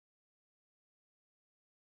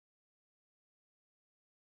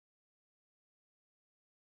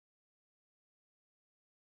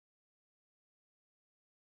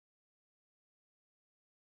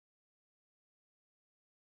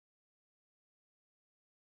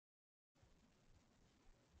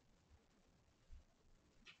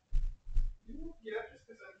You won't get up just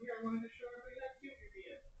because I'm here. I wanted to show everybody how cute you're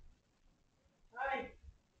being. Hi.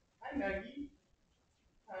 Hi, Nuggie.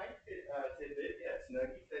 Hi, Tidbit. Yes,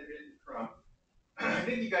 Nuggie, Tidbit, and Crumb. I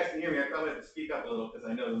think you guys can hear me. I probably have to speak up a little because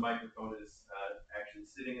I know the microphone is actually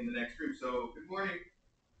sitting in the next room. So, good morning.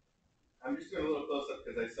 I'm just doing a little close up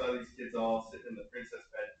because I saw these kids all sitting in the princess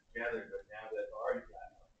bed together, but now they've already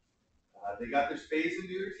gotten up. They got their spades and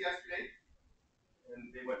neuters yesterday,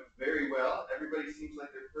 and they went very well. Everybody seems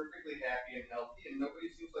like they're perfectly happy and healthy, and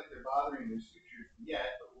nobody seems like they're bothering their sutures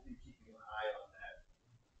yet, but we'll be keeping an eye on that.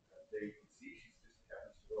 There you can see she's just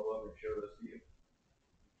happens to roll over and show those to you.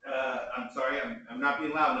 I'm sorry, I'm not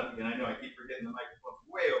being loud enough again. I know I keep forgetting the microphone's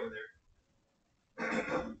way over there.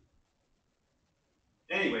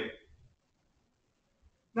 Anyway,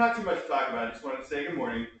 not too much to talk about. I just wanted to say good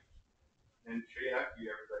morning and show you how cute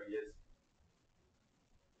everybody is.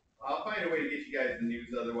 I'll find a way to get you guys the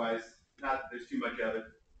news otherwise. Not that there's too much of it.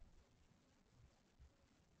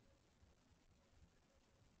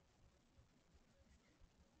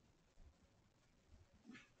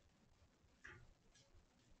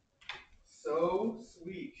 So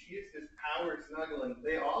sweet. She is just power snuggling.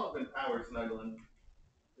 They all have been power snuggling.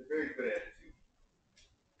 They're very good at it too.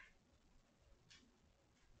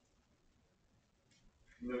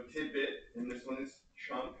 You know, Tidbit, and this one is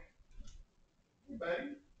Chunk. Hey, buddy.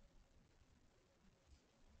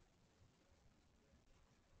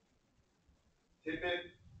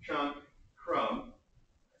 Tidbit, Chunk, Crumb.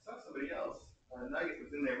 I saw somebody else. Nugget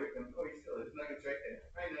was in there with him. Oh, he still is. Nugget's right there.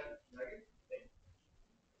 Hi, Nugget. Hey,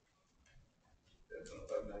 that's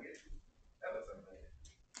not Nugget. That was a Nugget.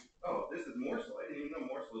 Oh, this is Morsel. I didn't even know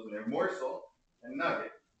Morsel was in there. Morsel and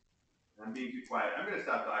Nugget. I'm being too quiet. I'm going to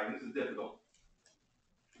stop talking. This is difficult.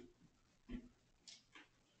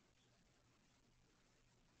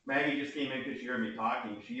 Maggie just came in because she heard me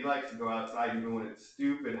talking. She likes to go outside even when it's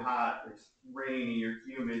stupid hot, it's rainy or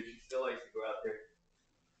humid. She still likes to go out there.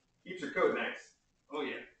 Keeps her coat nice. Oh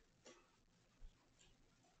yeah.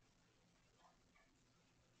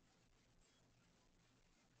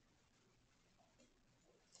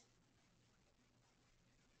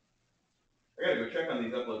 I gotta go check on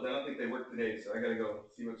these uploads. I don't think they work today, so I gotta go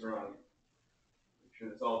see what's wrong. Make sure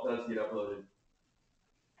this all does get uploaded.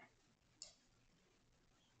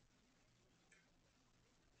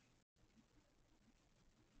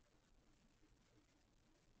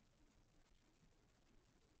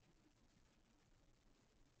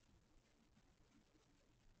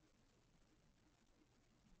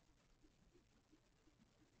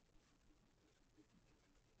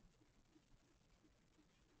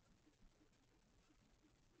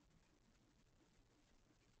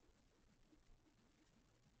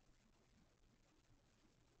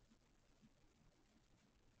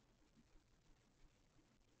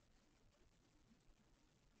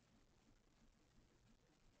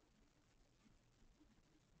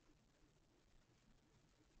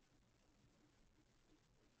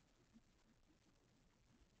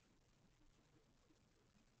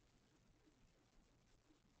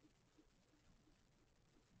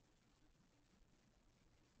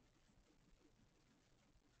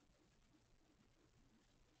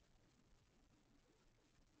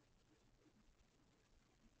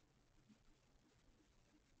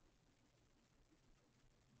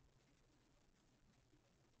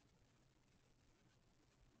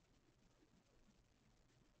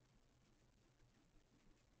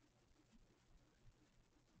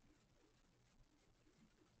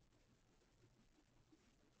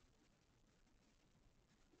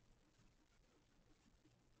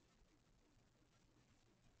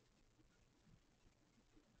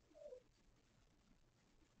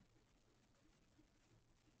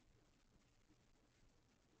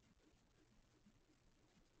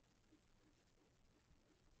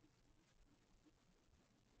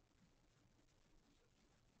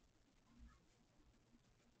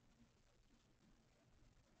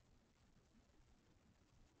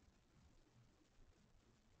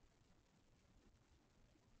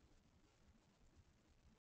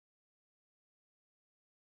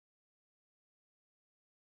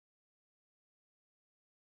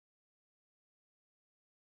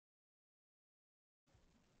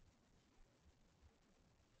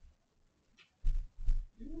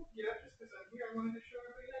 You won't get up just because I'm here. I wanted to show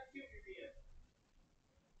everybody how cute you're being.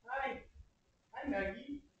 Hi. Hi,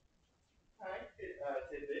 Nuggie. Hi,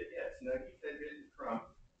 Tidbit. Yes, Nuggie, Tidbit, and Crumb.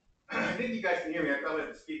 I think you guys can hear me. I probably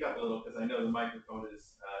have to speak up a little because I know the microphone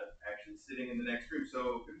is actually sitting in the next room.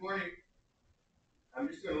 So, good morning. I'm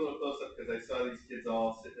just doing a little close up because I saw these kids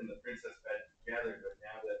all sitting in the princess bed together, but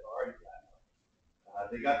now they've already gotten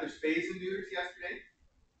up. They got their spades and neuters yesterday,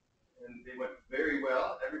 and and they went very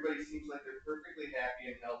well. Everybody seems like they're perfectly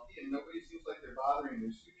happy and healthy, and nobody seems like they're bothering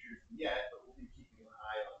their sutures yet, but we'll be keeping an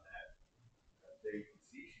eye on that. There you can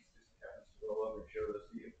see she's just happens to roll over and show those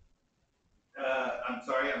to you. I'm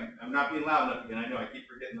sorry, I'm not being loud enough again. I know I keep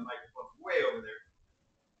forgetting the microphone's way over there.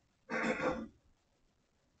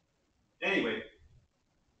 Anyway,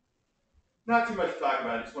 not too much to talk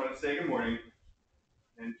about. I just wanted to say good morning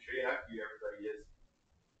and show you how cute everybody is.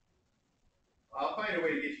 I'll find a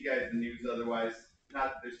way to get you guys the news otherwise. Not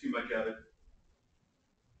that there's too much of it.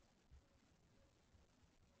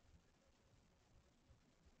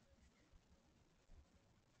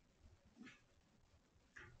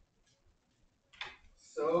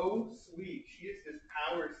 So sweet. She is just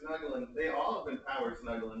power snuggling. They all have been power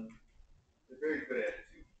snuggling. They're very good at it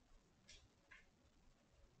too.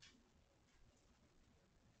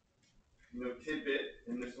 You know, Tidbit,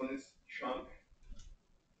 and this one is Chunk.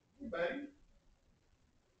 Hey, buddy.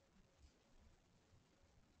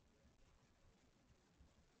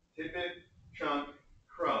 Tidbit, Chunk,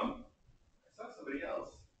 Crumb. I saw somebody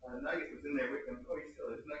else. Nugget was in there with him. Oh, he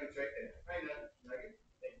still is. Nugget's right there. Hi, Nugget.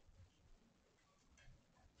 Hey.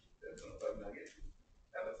 That's not about Nugget.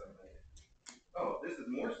 That looks like Nugget. Oh, this is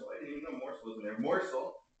Morsel. I didn't even know Morsel was in there.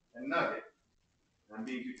 Morsel and Nugget. I'm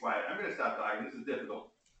being too quiet. I'm going to stop talking. This is difficult.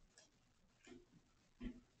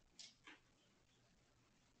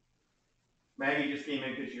 Maggie just came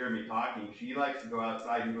in because she heard me talking. She likes to go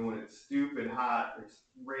outside even when it's stupid hot, or it's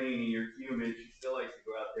rainy or humid. She still likes to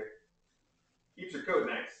go out there. Keeps her coat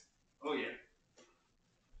nice. Oh yeah.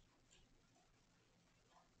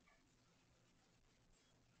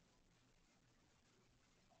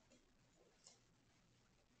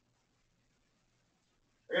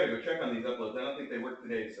 I gotta go check on these uploads. I don't think they work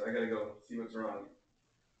today, so I gotta go see what's wrong.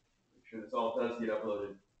 Make sure this all does get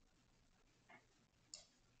uploaded.